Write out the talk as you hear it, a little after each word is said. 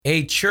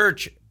A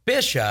church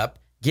bishop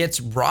gets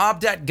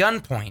robbed at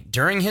gunpoint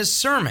during his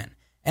sermon,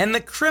 and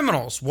the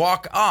criminals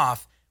walk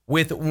off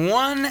with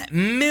 $1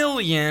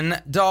 million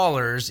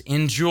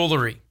in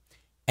jewelry.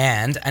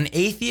 And an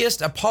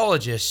atheist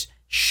apologist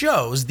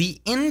shows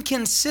the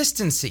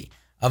inconsistency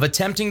of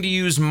attempting to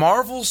use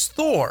Marvel's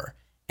Thor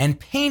and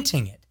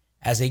painting it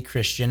as a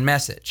Christian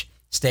message.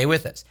 Stay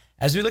with us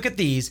as we look at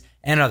these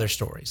and other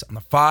stories on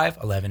the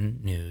 511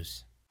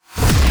 News.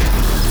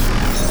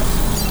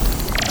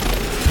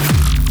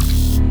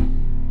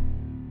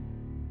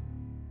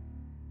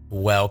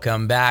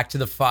 Welcome back to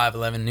the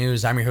 511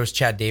 News. I'm your host,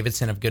 Chad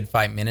Davidson of Good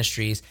Fight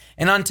Ministries.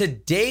 And on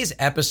today's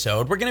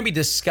episode, we're going to be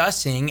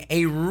discussing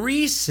a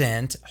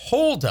recent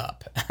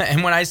holdup.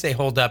 And when I say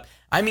holdup,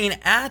 I mean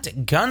at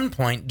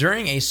gunpoint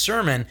during a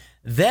sermon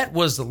that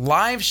was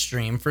live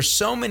streamed for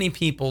so many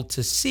people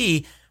to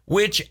see,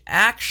 which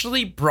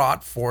actually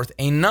brought forth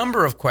a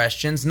number of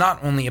questions,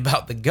 not only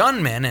about the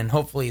gunmen, and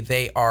hopefully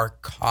they are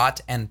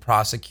caught and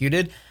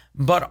prosecuted,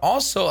 but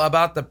also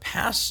about the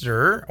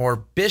pastor or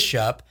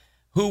bishop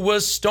who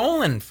was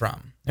stolen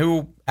from,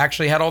 who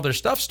actually had all their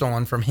stuff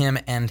stolen from him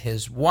and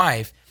his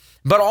wife.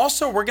 But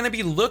also we're going to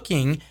be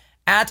looking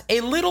at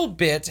a little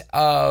bit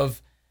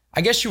of,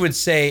 I guess you would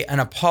say, an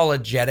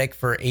apologetic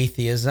for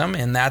atheism,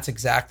 and that's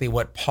exactly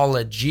what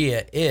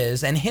apologia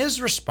is, and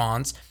his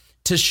response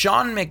to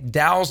Sean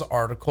McDowell's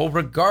article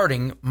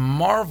regarding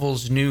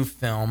Marvel's new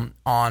film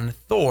on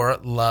Thor,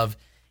 Love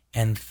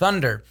and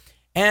Thunder.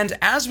 And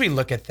as we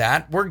look at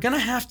that, we're going to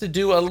have to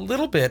do a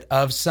little bit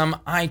of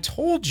some I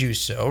told you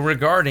so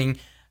regarding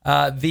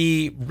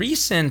the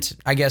recent,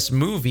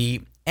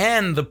 movie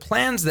and the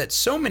plans that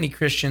so many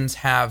Christians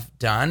have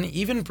done,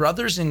 even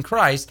brothers in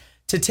Christ,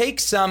 to take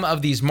some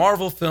of these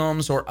Marvel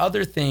films or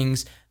other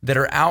things that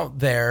are out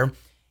there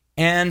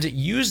and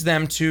use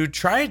them to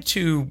try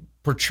to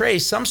portray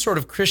some sort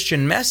of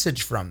Christian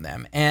message from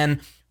them,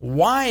 and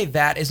why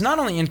that is not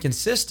only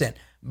inconsistent,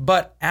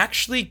 but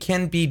actually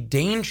can be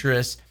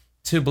dangerous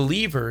to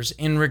believers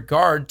in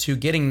regard to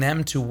getting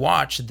them to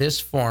watch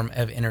this form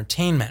of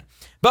entertainment.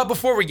 But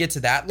before we get to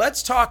that,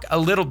 let's talk a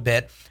little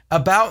bit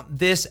about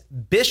this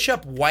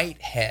Bishop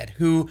Whitehead,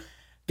 who,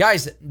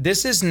 guys,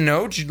 this is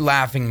no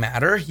laughing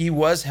matter. He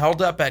was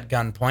held up at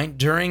gunpoint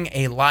during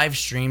a live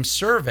stream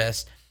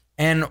service.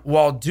 And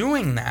while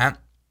doing that,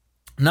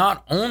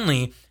 not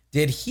only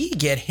did he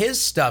get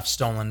his stuff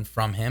stolen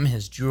from him,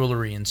 his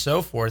jewelry and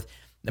so forth,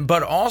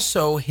 but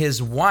also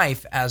his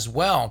wife as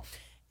well.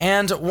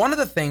 And one of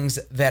the things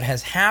that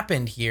has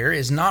happened here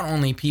is not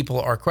only people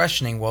are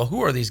questioning, well,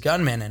 who are these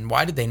gunmen and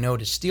why did they know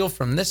to steal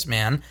from this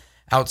man,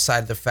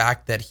 outside the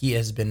fact that he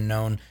has been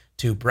known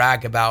to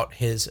brag about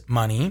his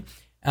money,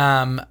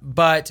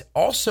 but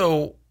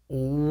also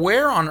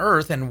where on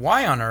earth and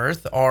why on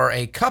earth are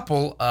a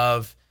couple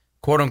of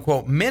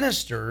quote-unquote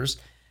ministers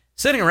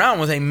sitting around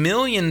with $1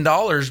 million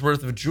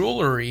worth of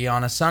jewelry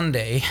on a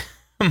Sunday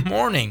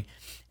morning?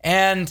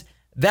 And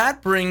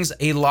that brings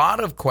a lot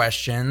of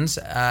questions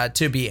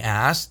to be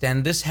asked,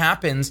 and this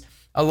happens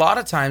a lot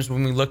of times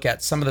when we look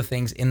at some of the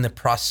things in the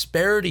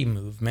prosperity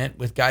movement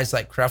with guys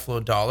like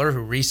Creflo Dollar,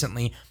 who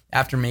recently,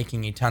 after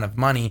making a ton of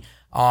money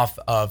off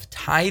of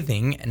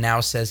tithing, now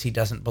says he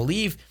doesn't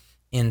believe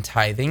in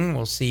tithing.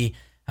 We'll see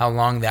how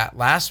long that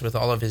lasts with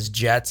all of his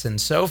jets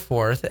and so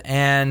forth.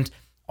 And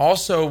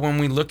also when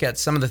we look at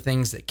some of the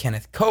things that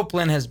Kenneth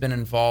Copeland has been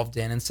involved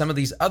in and some of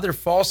these other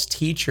false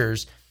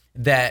teachers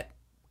that,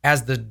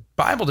 as the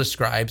Bible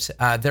describes,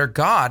 their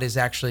God is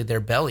actually their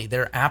belly,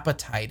 their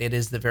appetite. It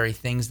is the very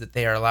things that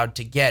they are allowed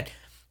to get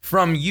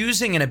from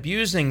using and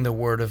abusing the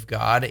Word of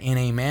God in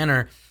a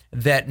manner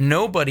that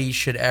nobody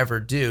should ever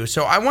do.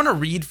 So I want to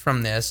read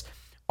from this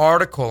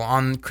article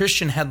on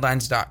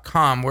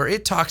ChristianHeadlines.com where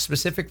it talks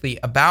specifically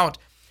about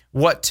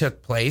what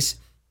took place.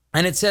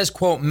 And it says,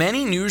 quote,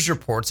 many news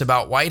reports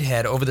about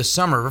Whitehead over the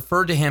summer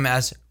referred to him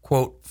as,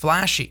 quote,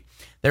 flashy.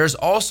 There has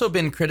also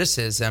been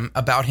criticism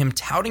about him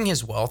touting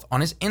his wealth on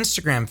his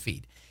Instagram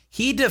feed.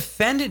 He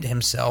defended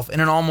himself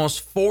in an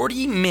almost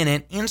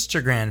 40-minute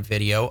Instagram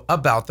video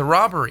about the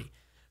robbery.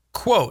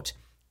 Quote,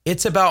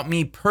 it's about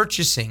me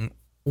purchasing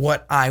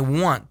what I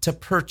want to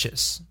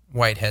purchase,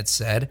 Whitehead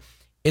said.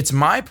 It's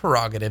my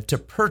prerogative to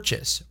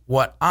purchase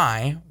what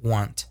I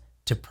want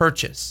to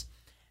purchase.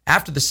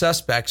 After the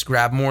suspects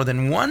grabbed more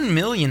than $1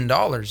 million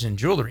in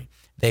jewelry,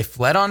 they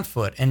fled on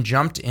foot and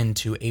jumped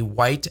into a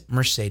white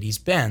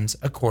Mercedes-Benz,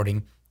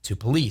 according to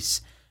police.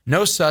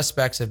 No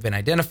suspects have been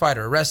identified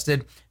or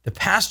arrested. The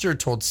pastor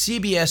told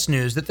CBS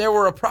News that there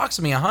were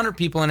approximately 100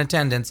 people in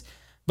attendance,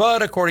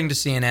 but according to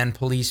CNN,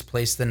 police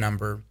placed the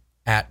number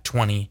at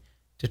 20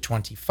 to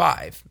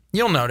 25.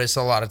 You'll notice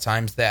a lot of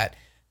times that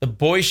the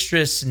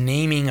boisterous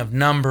naming of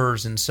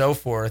numbers and so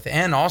forth,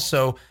 and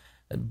also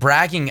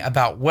bragging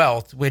about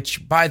wealth,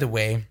 which, by the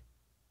way,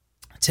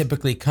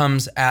 typically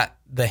comes at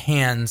the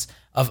hands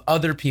of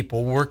other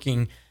people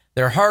working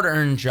their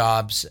hard-earned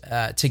jobs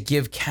to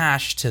give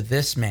cash to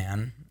this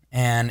man.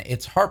 And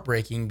it's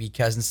heartbreaking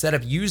because instead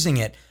of using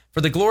it for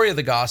the glory of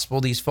the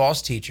gospel, these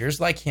false teachers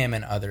like him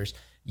and others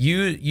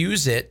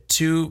use it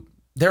to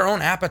their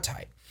own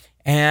appetite.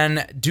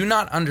 and do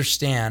not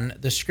understand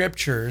the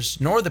scriptures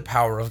nor the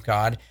power of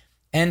God,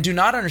 and do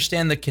not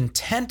understand the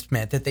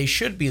contentment that they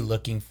should be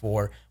looking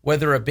for,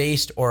 whether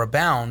abased or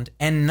abound,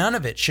 and none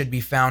of it should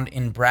be found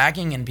in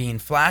bragging and being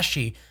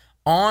flashy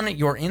on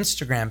your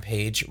Instagram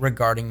page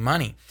regarding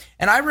money.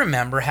 And I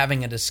remember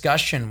having a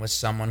discussion with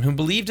someone who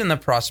believed in the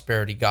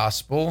prosperity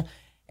gospel,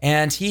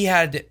 and he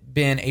had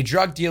been a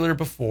drug dealer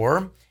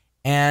before,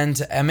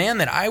 and a man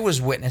that I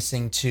was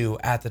witnessing to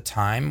at the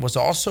time was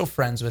also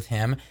friends with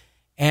him.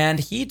 And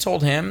he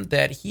told him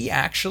that he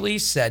actually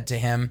said to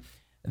him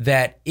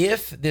that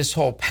if this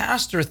whole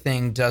pastor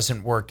thing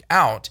doesn't work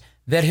out,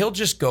 that he'll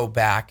just go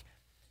back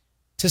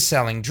to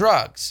selling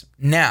drugs.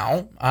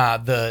 Now,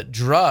 the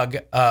drug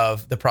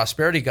of the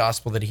prosperity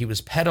gospel that he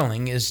was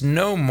peddling is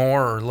no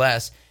more or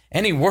less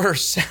any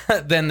worse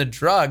than the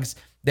drugs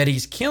that he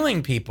was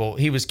killing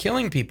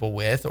people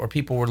with, or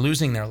people were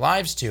losing their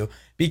lives to,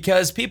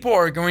 because people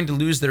are going to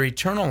lose their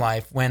eternal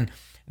life when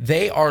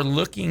they are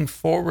looking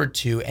forward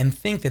to and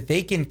think that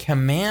they can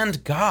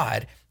command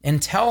God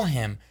and tell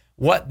him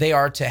what they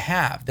are to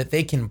have, that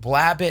they can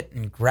blab it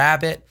and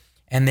grab it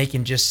and they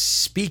can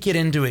just speak it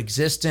into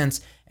existence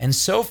and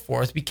so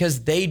forth,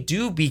 because they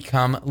do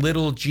become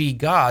little g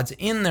gods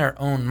in their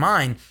own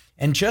mind.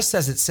 And just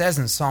as it says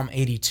in Psalm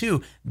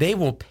 82, they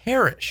will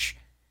perish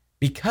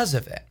because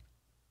of it.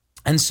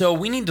 And so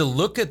we need to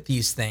look at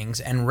these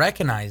things and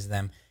recognize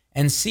them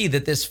and see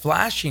that this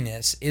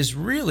flashiness is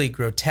really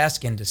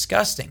grotesque and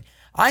disgusting.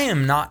 I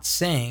am not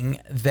saying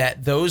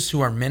that those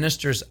who are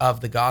ministers of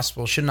the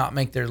gospel should not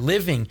make their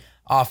living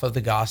off of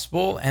the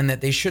gospel and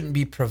that they shouldn't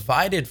be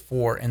provided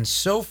for and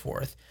so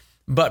forth.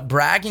 But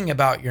bragging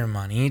about your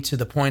money to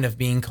the point of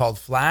being called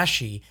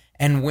flashy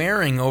and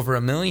wearing over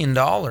 $1 million,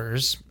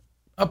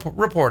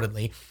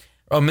 reportedly,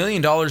 $1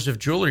 million of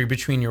jewelry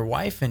between your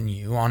wife and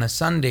you on a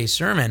Sunday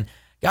sermon,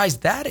 guys,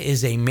 that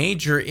is a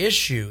major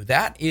issue.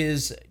 That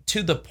is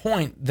to the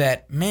point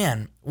that,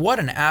 man, what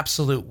an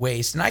absolute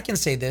waste. And I can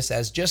say this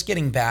as just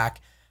getting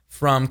back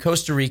from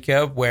Costa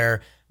Rica,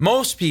 where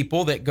most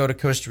people that go to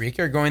Costa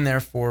Rica are going there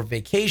for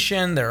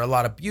vacation. There are a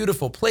lot of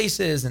beautiful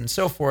places and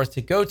so forth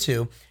to go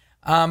to.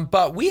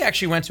 But we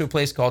actually went to a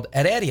place called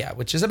Heredia,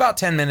 which is about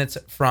 10 minutes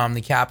from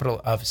the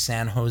capital of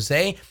San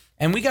Jose.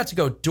 And we got to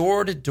go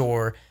door to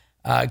door,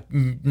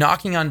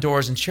 knocking on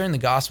doors and sharing the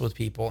gospel with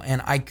people.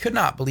 And I could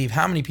not believe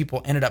how many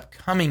people ended up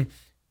coming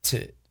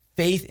to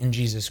faith in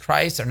Jesus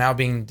Christ, are now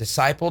being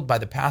discipled by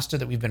the pastor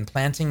that we've been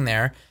planting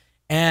there.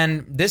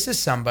 And this is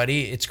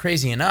somebody, it's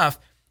crazy enough,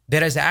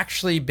 that has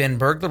actually been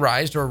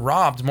burglarized or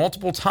robbed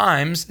multiple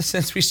times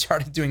since we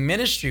started doing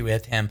ministry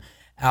with him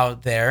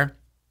out there.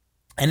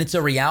 And it's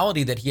a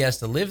reality that he has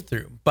to live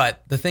through.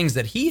 But the things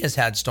that he has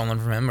had stolen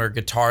from him are a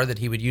guitar that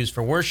he would use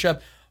for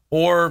worship,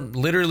 or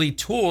literally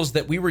tools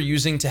that we were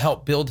using to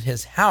help build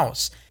his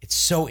house. It's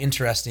so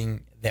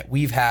interesting that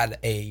we've had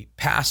a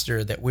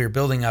pastor that we're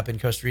building up in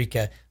Costa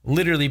Rica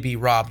literally be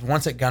robbed,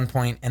 once at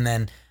gunpoint, and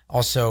then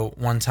also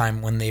one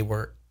time when they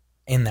were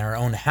in their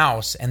own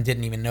house and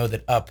didn't even know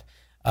that up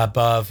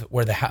above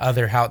where the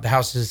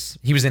house is,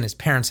 he was in his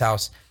parents'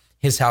 house,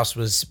 his house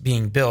was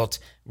being built,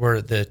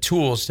 where the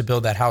tools to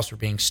build that house were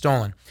being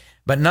stolen.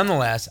 But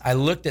nonetheless, I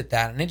looked at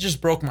that and it just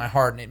broke my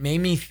heart, and it made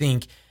me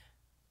think,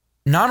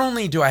 not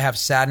only do I have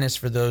sadness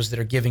for those that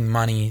are giving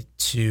money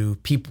to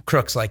people,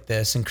 crooks like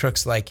this, and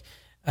crooks like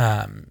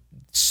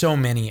so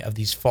many of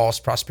these false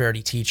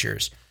prosperity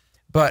teachers,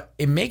 but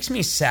it makes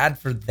me sad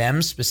for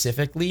them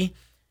specifically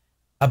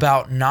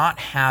about not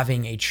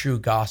having a true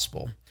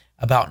gospel,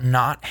 about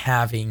not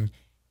having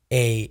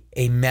a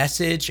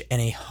message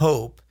and a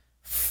hope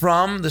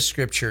from the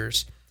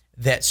scriptures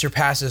that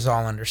surpasses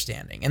all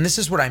understanding. And this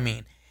is what I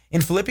mean.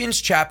 In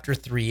Philippians chapter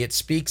 3, it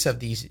speaks of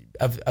these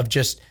of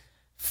just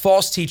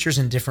false teachers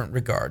in different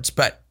regards.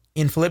 But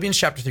in Philippians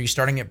chapter 3,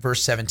 starting at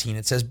verse 17,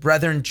 it says,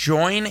 "Brethren,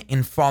 join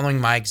in following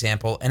my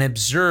example and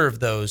observe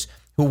those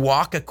who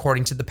walk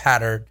according to the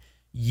pattern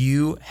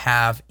you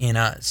have in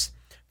us.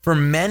 For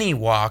many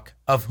walk,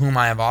 of whom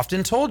I have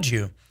often told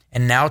you,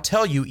 and now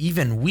tell you,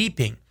 even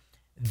weeping,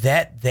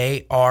 that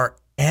they are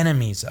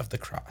enemies of the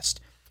cross,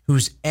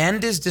 whose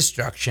end is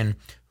destruction,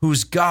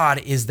 whose God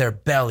is their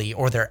belly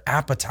or their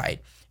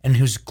appetite, and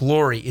whose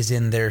glory is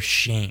in their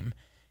shame."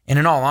 And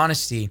in all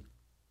honesty,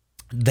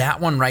 that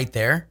one right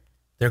there,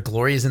 their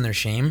glory is in their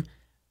shame.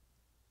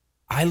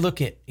 I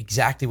look at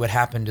exactly what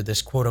happened to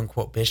this quote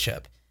unquote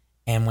bishop.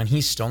 And when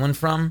he's stolen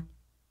from,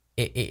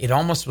 it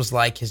almost was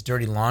like his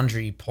dirty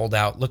laundry pulled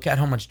out. Look at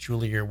how much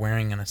jewelry you're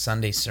wearing on a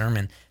Sunday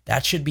sermon.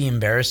 That should be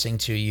embarrassing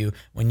to you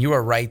when you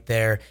are right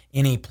there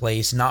in a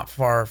place not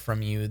far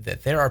from you,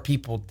 that there are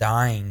people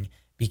dying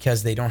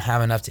because they don't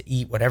have enough to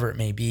eat, whatever it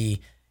may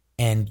be,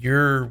 and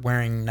you're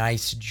wearing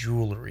nice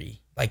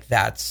jewelry. Like,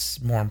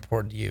 that's more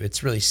important to you.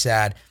 It's really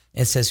sad.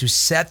 It says, who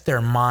set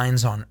their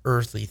minds on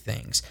earthly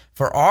things.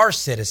 For our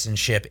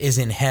citizenship is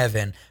in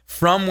heaven,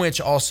 from which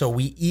also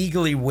we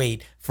eagerly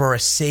wait for a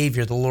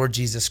Savior, the Lord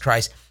Jesus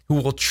Christ, who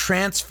will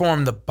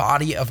transform the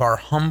body of our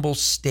humble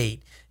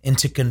state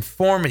into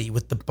conformity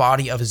with the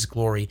body of his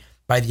glory,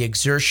 by the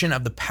exertion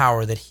of the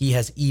power that he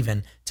has,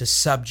 even to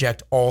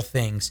subject all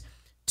things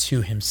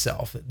to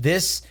himself.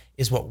 This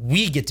is what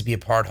we get to be a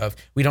part of.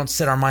 We don't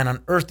set our mind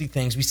on earthly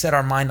things. We set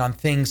our mind on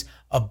things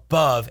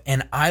above.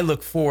 And I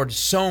look forward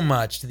so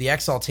much to the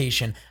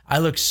exaltation. I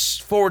look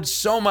forward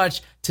so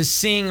much to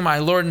seeing my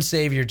Lord and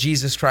Savior,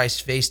 Jesus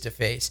Christ, face to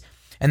face.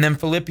 And then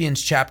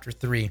Philippians chapter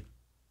 3,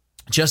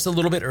 just a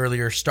little bit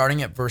earlier,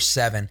 starting at verse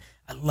 7.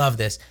 I love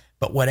this.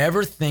 But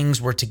whatever things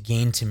were to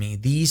gain to me,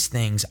 these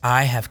things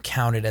I have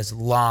counted as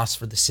loss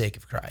for the sake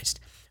of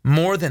Christ.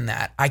 More than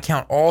that, I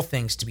count all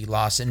things to be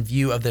lost in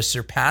view of the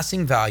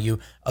surpassing value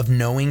of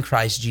knowing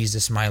Christ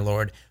Jesus my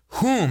Lord,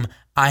 whom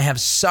I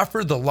have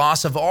suffered the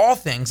loss of all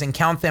things and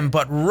count them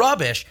but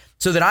rubbish,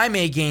 so that I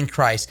may gain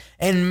Christ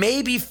and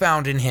may be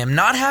found in him,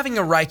 not having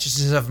a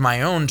righteousness of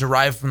my own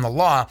derived from the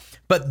law,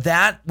 but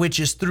that which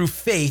is through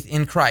faith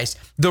in Christ,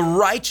 the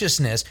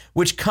righteousness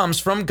which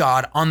comes from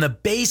God on the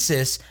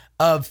basis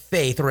of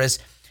faith, or as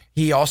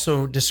he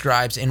also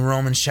describes in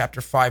Romans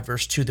chapter 5,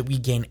 verse 2, that we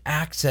gain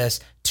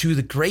access to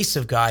the grace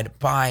of God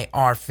by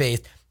our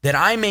faith, that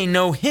I may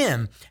know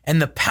him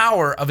and the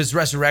power of his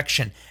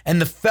resurrection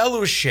and the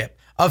fellowship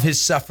of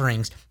his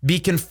sufferings, be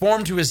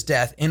conformed to his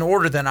death, in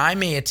order that I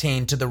may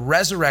attain to the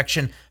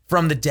resurrection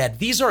from the dead.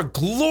 These are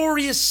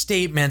glorious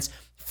statements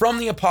from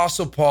the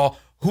Apostle Paul,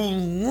 who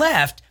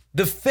left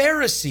the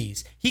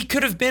Pharisees. He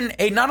could have been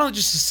not only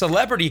just a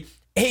celebrity,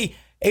 a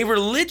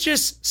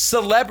religious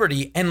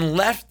celebrity, and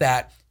left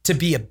that to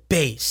be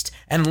abased,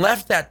 and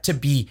left that to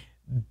be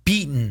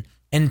beaten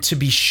and to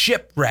be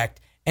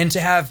shipwrecked and to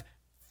have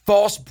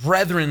false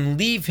brethren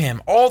leave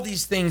him. All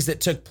these things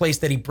that took place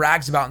that he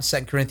brags about in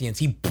 2 Corinthians.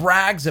 He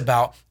brags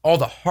about all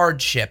the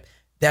hardship.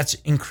 That's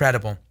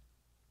incredible.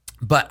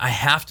 But I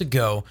have to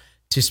go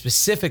to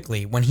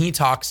specifically when he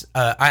talks,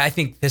 I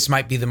think this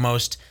might be the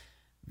most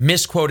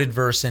misquoted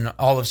verse in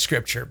all of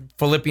Scripture.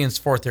 Philippians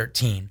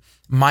 4:13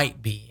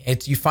 might be.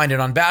 You find it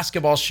on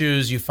basketball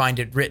shoes. You find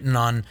it written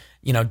on,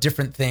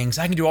 different things.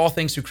 I can do all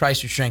things through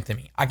Christ who strengthens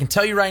me. I can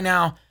tell you right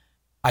now,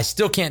 I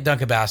still can't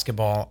dunk a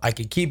basketball. I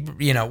could keep,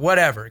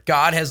 whatever.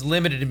 God has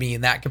limited me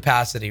in that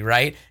capacity,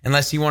 right?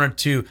 Unless he wanted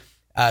to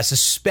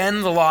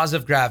suspend the laws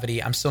of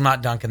gravity, I'm still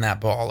not dunking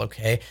that ball,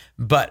 okay?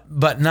 But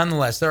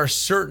nonetheless, there are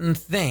certain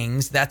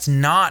things that's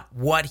not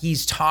what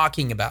he's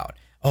talking about.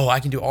 Oh,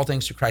 I can do all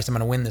things through Christ. I'm going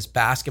to win this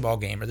basketball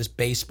game or this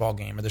baseball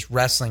game or this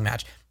wrestling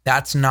match.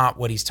 That's not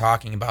what he's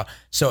talking about.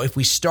 So if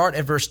we start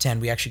at verse 10,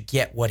 we actually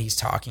get what he's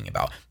talking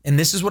about. And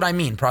this is what I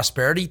mean.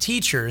 Prosperity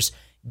teachers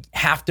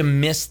have to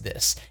miss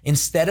this.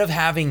 Instead of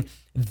having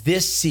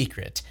this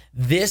secret,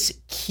 this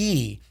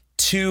key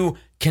to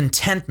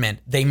contentment,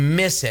 they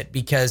miss it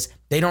because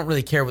they don't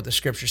really care what the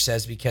scripture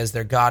says, because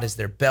their God is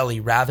their belly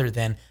rather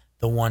than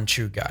the one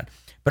true God.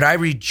 But I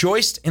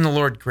rejoiced in the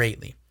Lord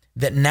greatly,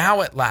 that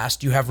now at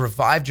last you have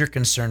revived your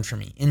concern for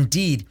me.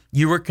 Indeed,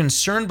 you were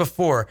concerned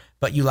before,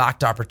 but you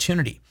lacked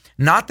opportunity.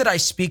 Not that I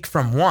speak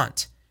from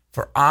want,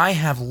 for I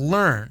have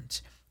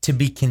learned to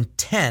be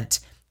content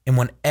in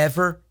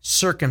whatever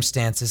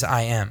circumstances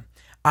I am.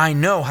 I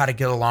know how to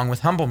get along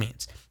with humble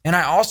means, and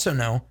I also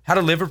know how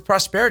to live with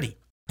prosperity.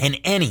 In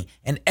any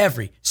and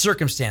every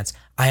circumstance,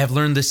 I have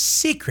learned the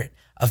secret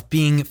of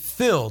being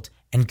filled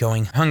and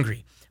going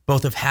hungry,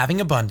 both of having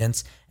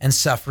abundance and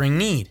suffering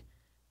need.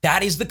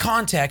 That is the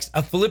context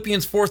of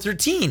Philippians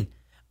 4:13.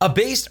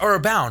 Abased or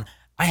abound,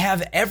 I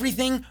have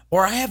everything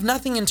or I have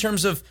nothing in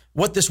terms of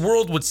what this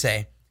world would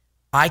say.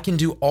 I can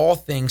do all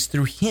things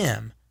through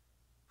him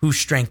who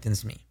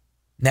strengthens me.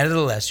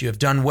 Nevertheless, you have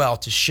done well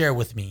to share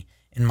with me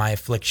in my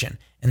affliction.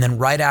 And then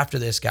right after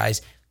this,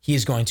 guys, he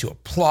is going to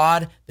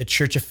applaud the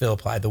church of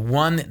Philippi, the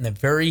one that in the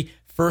very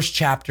first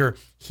chapter,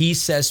 he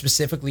says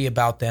specifically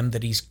about them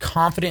that he's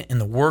confident in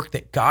the work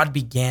that God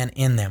began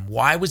in them.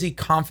 Why was he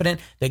confident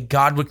that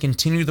God would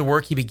continue the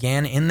work he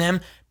began in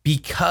them?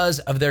 Because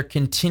of their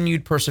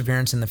continued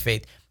perseverance in the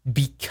faith,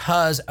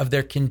 because of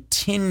their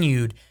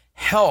continued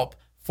help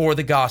for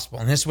the gospel.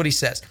 And this is what he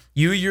says.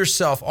 You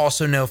yourself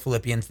also know,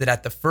 Philippians, that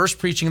at the first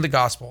preaching of the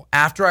gospel,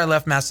 after I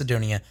left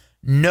Macedonia,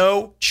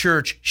 no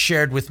church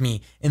shared with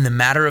me in the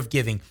matter of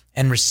giving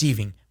and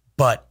receiving,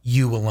 but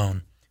you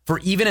alone. For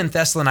even in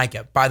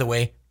Thessalonica, by the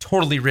way,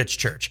 totally rich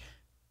church,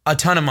 a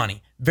ton of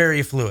money, very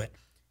affluent,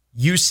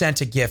 you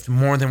sent a gift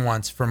more than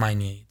once for my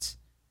needs.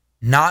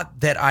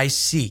 Not that I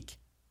seek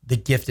the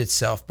gift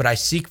itself, but I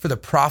seek for the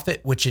profit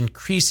which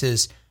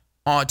increases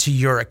onto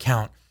your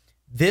account.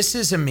 This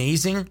is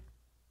amazing,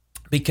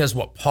 because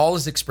what Paul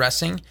is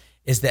expressing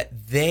is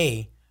that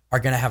they are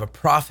going to have a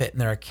profit in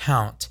their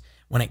account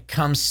when it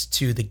comes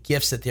to the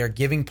gifts that they are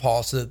giving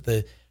Paul so that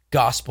the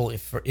gospel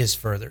is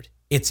furthered.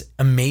 It's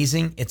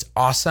amazing. It's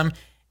awesome.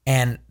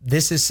 And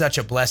this is such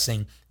a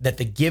blessing that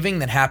the giving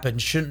that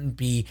happens shouldn't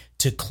be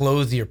to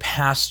clothe your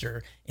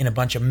pastor in a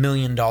bunch of $1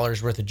 million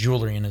worth of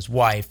jewelry and his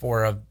wife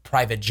or a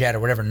private jet or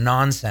whatever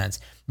nonsense,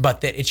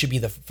 but that it should be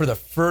for the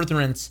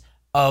furtherance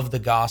of the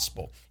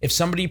gospel. If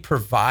somebody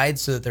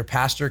provides so that their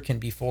pastor can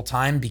be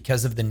full-time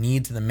because of the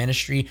needs of the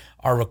ministry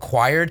are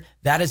required,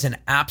 that is an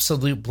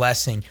absolute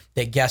blessing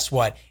that, guess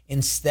what?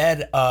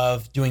 Instead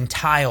of doing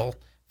tile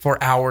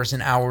for hours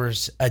and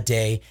hours a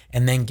day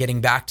and then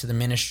getting back to the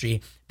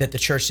ministry, that the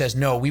church says,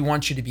 no, we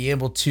want you to be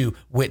able to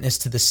witness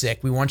to the sick.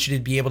 We want you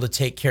to be able to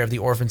take care of the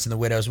orphans and the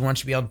widows. We want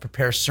you to be able to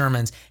prepare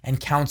sermons and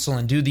counsel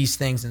and do these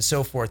things and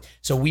so forth.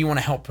 So we want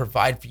to help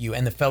provide for you.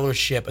 And the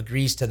fellowship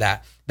agrees to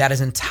that. That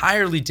is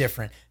entirely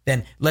different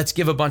than let's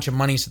give a bunch of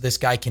money so this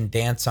guy can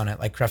dance on it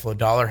like Creflo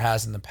Dollar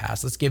has in the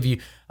past. Let's give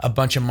you a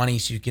bunch of money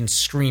so you can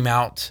scream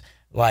out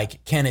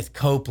like Kenneth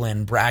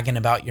Copeland bragging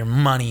about your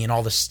money and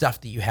all the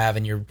stuff that you have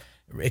and your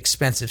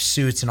expensive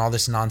suits and all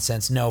this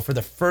nonsense. No, for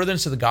the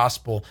furtherance of the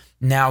gospel,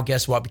 now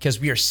guess what? Because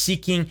we are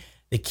seeking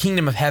the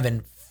kingdom of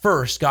heaven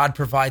first, God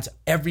provides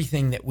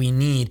everything that we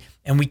need,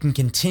 and we can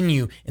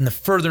continue in the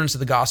furtherance of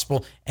the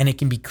gospel, and it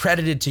can be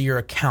credited to your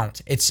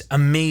account. It's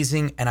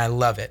amazing, and I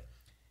love it.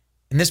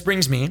 And this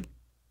brings me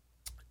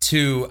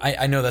to,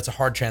 I know that's a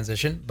hard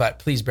transition, but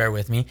please bear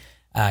with me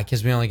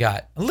because we only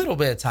got a little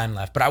bit of time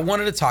left. But I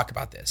wanted to talk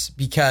about this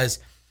because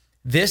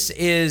this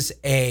is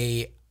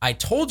a I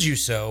told you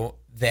so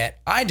that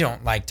I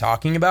don't like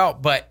talking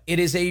about, but it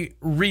is a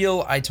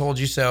real I told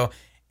you so.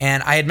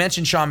 And I had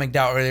mentioned Sean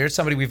McDowell earlier. It's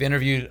somebody we've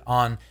interviewed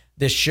on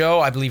this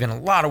show. I believe in a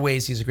lot of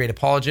ways he's a great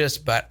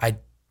apologist, but I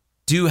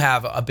do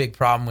have a big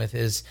problem with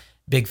his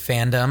big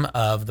fandom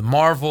of the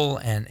Marvel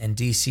and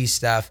DC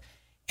stuff.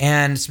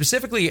 And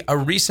specifically a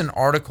recent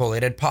article,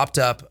 it had popped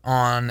up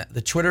on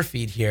the Twitter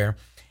feed here.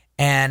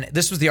 And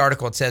this was the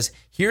article. It says,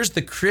 here's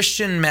the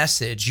Christian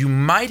message you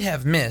might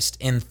have missed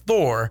in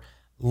Thor,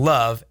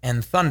 Love,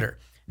 and Thunder.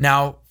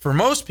 Now, for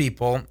most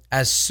people,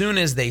 as soon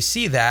as they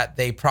see that,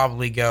 they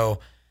probably go,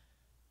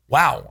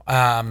 wow,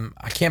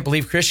 I can't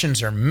believe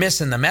Christians are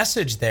missing the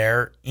message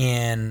there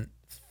in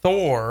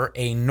Thor,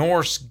 a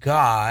Norse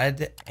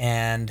god,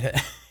 and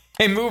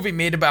a movie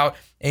made about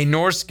a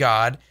Norse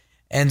god,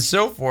 and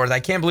so forth. I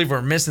can't believe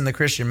we're missing the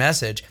Christian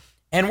message.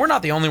 And we're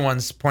not the only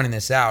ones pointing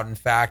this out. In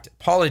fact,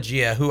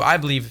 Apologia, who I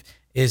believe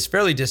is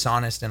fairly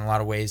dishonest in a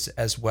lot of ways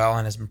as well,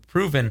 and has been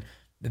proven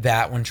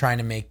that when trying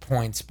to make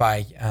points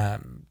by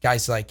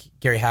guys like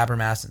Gary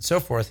Habermas and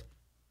so forth.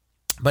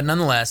 But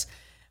nonetheless,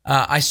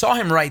 I saw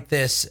him write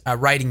this,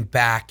 writing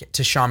back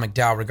to Sean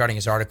McDowell regarding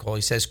his article.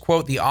 He says,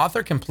 quote, the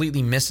author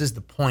completely misses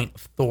the point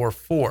of Thor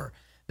 4,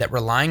 that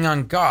relying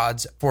on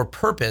gods for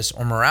purpose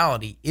or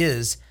morality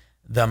is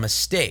the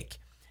mistake.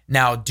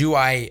 Now, do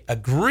I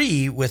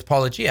agree with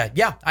Apologia?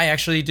 Yeah, I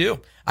actually do.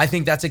 I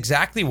think that's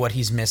exactly what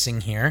he's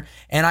missing here.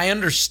 And I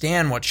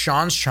understand what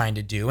Sean's trying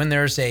to do. And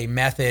there's a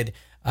method,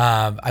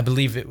 I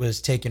believe it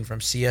was taken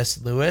from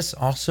C.S. Lewis,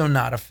 also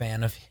not a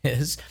fan of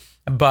his,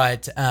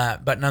 but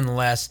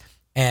nonetheless,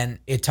 and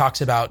it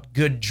talks about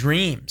good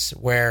dreams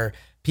where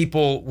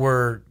people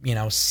were,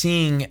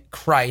 seeing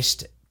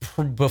Christ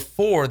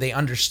before they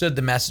understood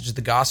the message of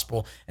the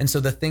gospel. And so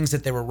the things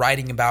that they were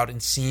writing about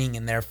and seeing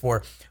and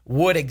therefore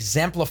would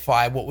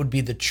exemplify what would be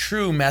the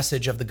true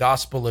message of the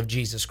gospel of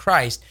Jesus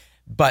Christ,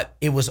 but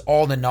it was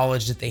all the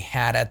knowledge that they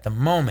had at the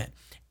moment.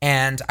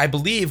 And I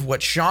believe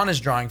what Sean is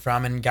drawing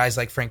from, and guys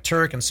like Frank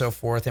Turek and so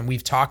forth, and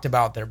we've talked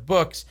about their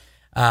books,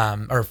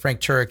 or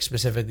Frank Turek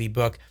specifically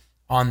book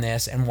on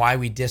this, and why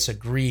we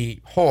disagree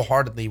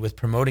wholeheartedly with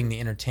promoting the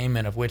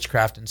entertainment of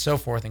witchcraft and so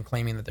forth and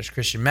claiming that there's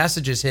Christian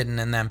messages hidden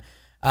in them.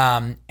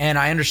 And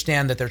I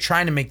understand that they're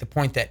trying to make the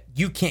point that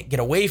you can't get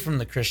away from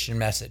the Christian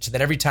message,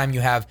 that every time you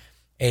have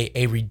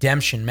a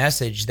redemption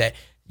message that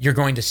you're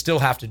going to still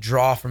have to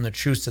draw from the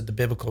truths of the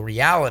biblical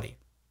reality.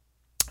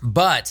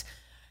 But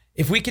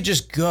if we could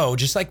just go,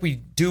 just like we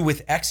do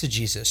with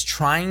exegesis,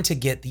 trying to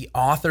get the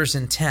author's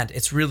intent,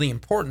 it's really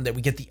important that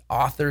we get the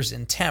author's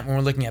intent when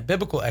we're looking at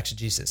biblical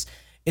exegesis.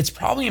 It's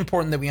probably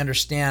important that we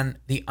understand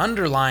the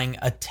underlying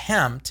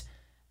attempt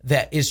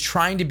that is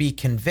trying to be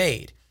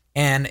conveyed.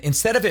 And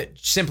instead of it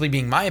simply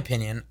being my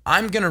opinion,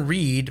 I'm going to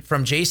read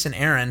from Jason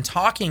Aaron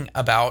talking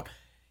about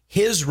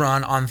his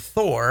run on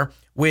Thor,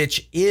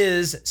 which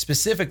is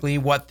specifically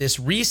what this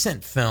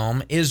recent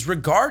film is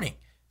regarding.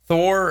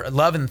 Thor,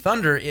 Love, and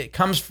Thunder, it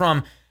comes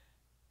from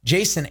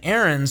Jason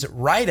Aaron's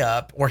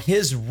write-up or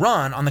his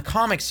run on the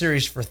comic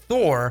series for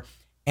Thor,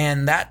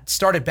 and that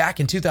started back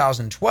in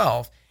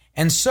 2012.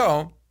 And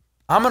so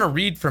I'm going to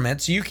read from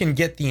it so you can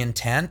get the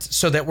intent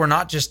so that we're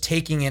not just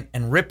taking it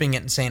and ripping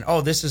it and saying,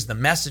 oh, this is the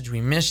message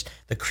we missed,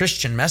 the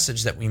Christian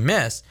message that we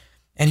miss.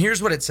 And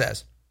here's what it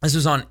says. This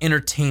is on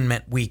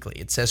Entertainment Weekly.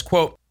 It says,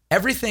 quote,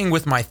 everything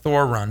with my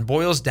Thor run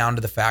boils down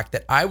to the fact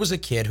that I was a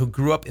kid who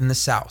grew up in the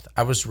South.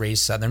 I was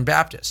raised Southern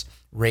Baptist,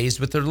 raised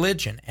with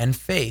religion and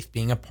faith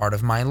being a part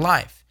of my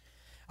life.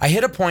 I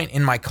hit a point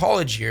in my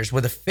college years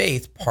where the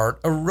faith part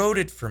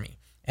eroded for me,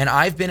 and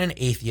I've been an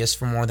atheist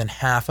for more than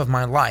half of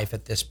my life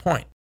at this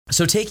point.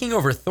 So taking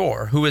over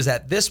Thor, who is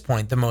at this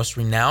point the most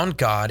renowned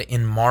god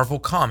in Marvel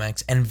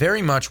Comics and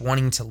very much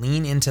wanting to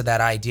lean into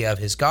that idea of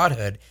his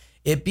godhood,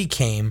 it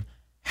became,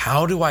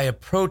 how do I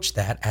approach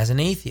that as an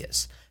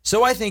atheist?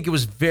 So I think it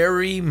was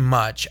very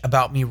much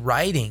about me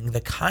writing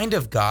the kind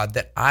of God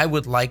that I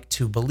would like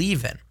to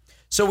believe in.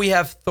 So we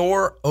have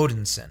Thor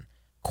Odinson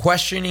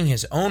questioning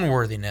his own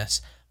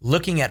worthiness,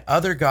 looking at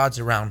other gods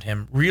around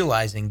him,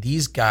 realizing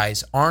these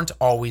guys aren't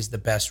always the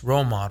best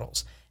role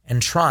models,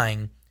 and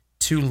trying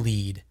to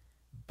lead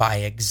by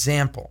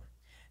example.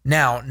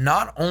 Now,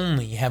 not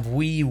only have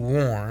we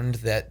warned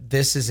that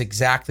this is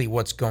exactly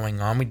what's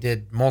going on, we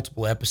did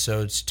multiple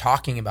episodes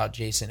talking about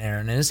Jason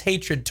Aaron and his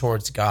hatred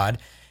towards God,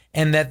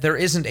 and that there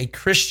isn't a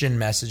Christian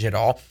message at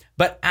all,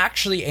 but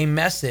actually a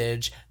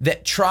message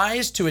that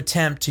tries to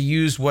attempt to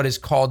use what is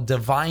called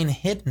divine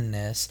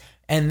hiddenness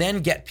and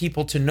then get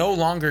people to no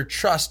longer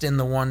trust in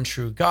the one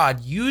true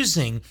God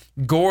using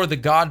Gore the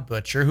God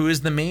Butcher, who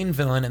is the main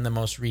villain in the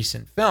most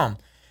recent film.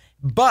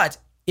 But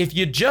if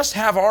you just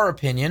have our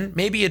opinion,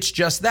 maybe it's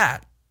just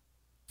that.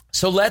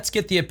 So let's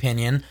get the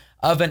opinion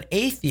of an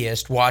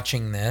atheist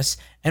watching this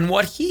and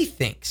what he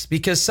thinks,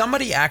 because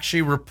somebody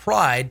actually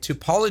replied to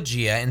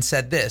Apologia and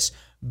said this: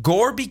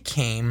 Gore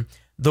became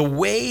the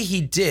way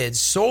he did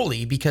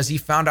solely because he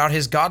found out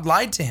his God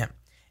lied to him,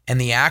 and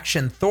the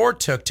action Thor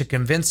took to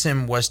convince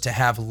him was to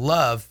have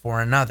love for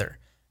another,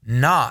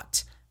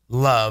 not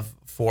love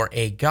for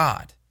a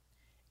God.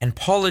 And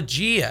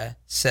Apologia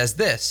says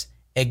this: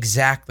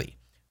 exactly.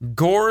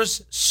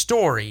 Gore's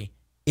story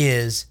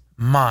is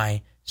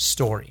my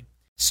story.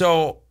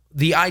 So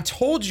the I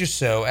told you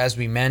so, as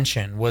we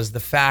mentioned, was the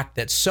fact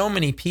that so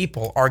many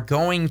people are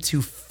going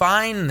to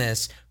find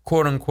this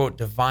quote unquote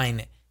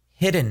divine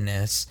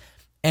hiddenness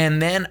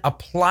and then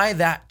apply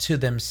that to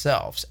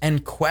themselves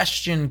and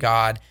question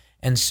God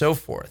and so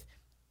forth.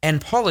 And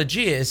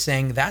Apologia is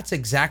saying that's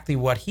exactly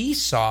what he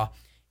saw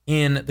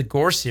in the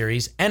Gore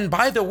series. And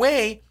by the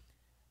way,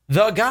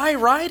 the guy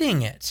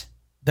writing it,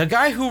 the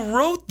guy who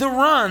wrote the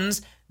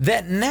runs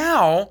that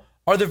now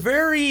are the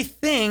very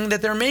thing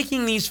that they're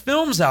making these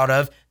films out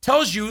of,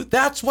 tells you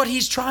that's what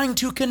he's trying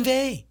to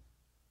convey.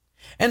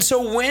 And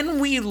so when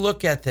we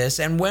look at this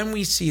and when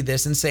we see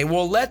this and say,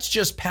 well, let's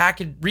just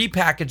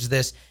repackage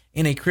this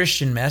in a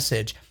Christian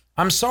message,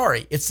 I'm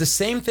sorry, it's the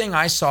same thing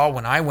I saw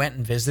when I went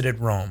and visited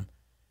Rome.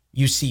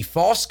 You see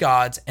false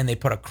gods and they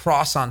put a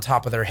cross on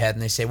top of their head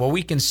and they say, well,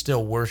 we can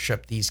still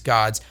worship these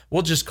gods.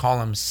 We'll just call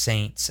them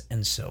saints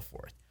and so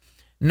forth.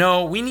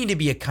 No, we need to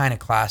be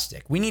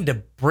iconoclastic. We need to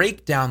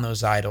break down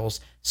those idols,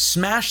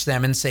 smash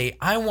them, and say,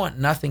 I want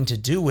nothing to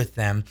do with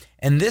them.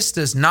 And this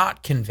does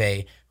not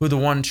convey who the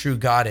one true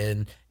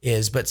God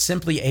is, but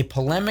simply a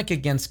polemic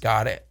against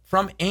God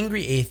from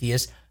angry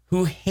atheists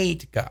who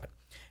hate God.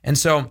 And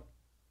so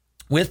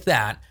with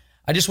that,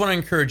 I just want to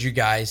encourage you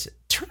guys,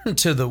 turn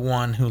to the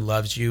one who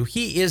loves you.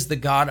 He is the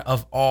God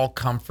of all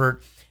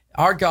comfort.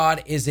 Our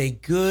God is a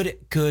good,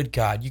 good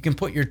God. You can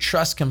put your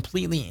trust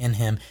completely in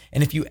him.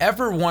 And if you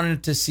ever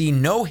wanted to see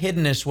no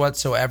hiddenness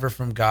whatsoever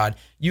from God,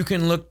 you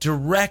can look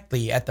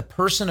directly at the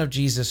person of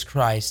Jesus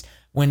Christ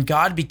when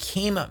God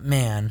became a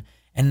man,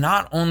 and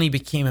not only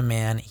became a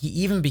man, he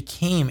even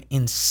became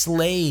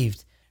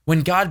enslaved.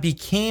 When God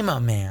became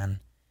a man,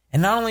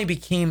 and not only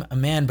became a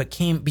man, but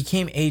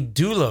became a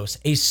doulos,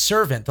 a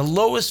servant, the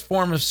lowest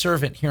form of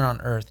servant here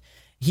on earth.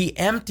 He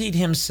emptied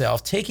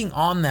himself, taking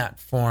on that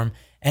form,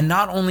 and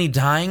not only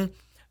dying,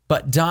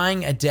 but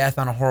dying a death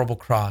on a horrible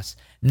cross.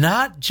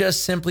 Not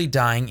just simply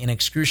dying in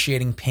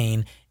excruciating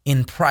pain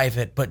in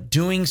private, but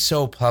doing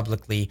so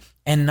publicly,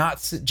 and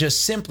not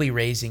just simply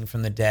raising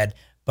from the dead,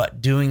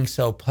 but doing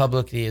so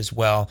publicly as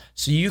well.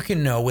 So you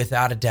can know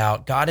without a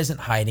doubt, God isn't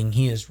hiding.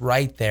 He is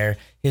right there.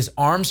 His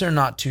arms are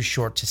not too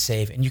short to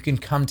save, and you can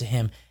come to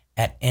him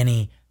at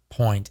any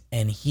point,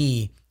 and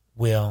he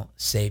will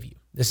save you.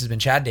 This has been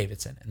Chad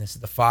Davidson, and this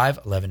is the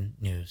 511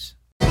 News.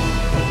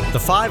 The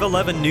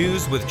 511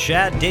 News with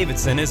Chad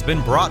Davidson has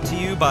been brought to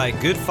you by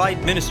Good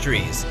Fight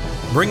Ministries,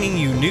 bringing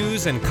you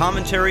news and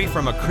commentary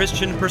from a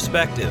Christian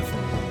perspective.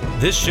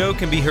 This show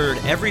can be heard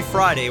every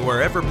Friday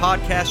wherever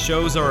podcast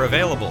shows are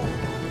available,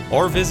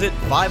 or visit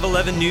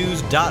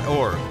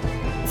 511news.org.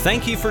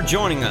 Thank you for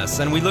joining us,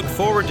 and we look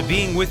forward to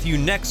being with you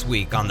next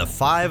week on the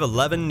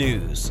 511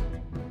 News.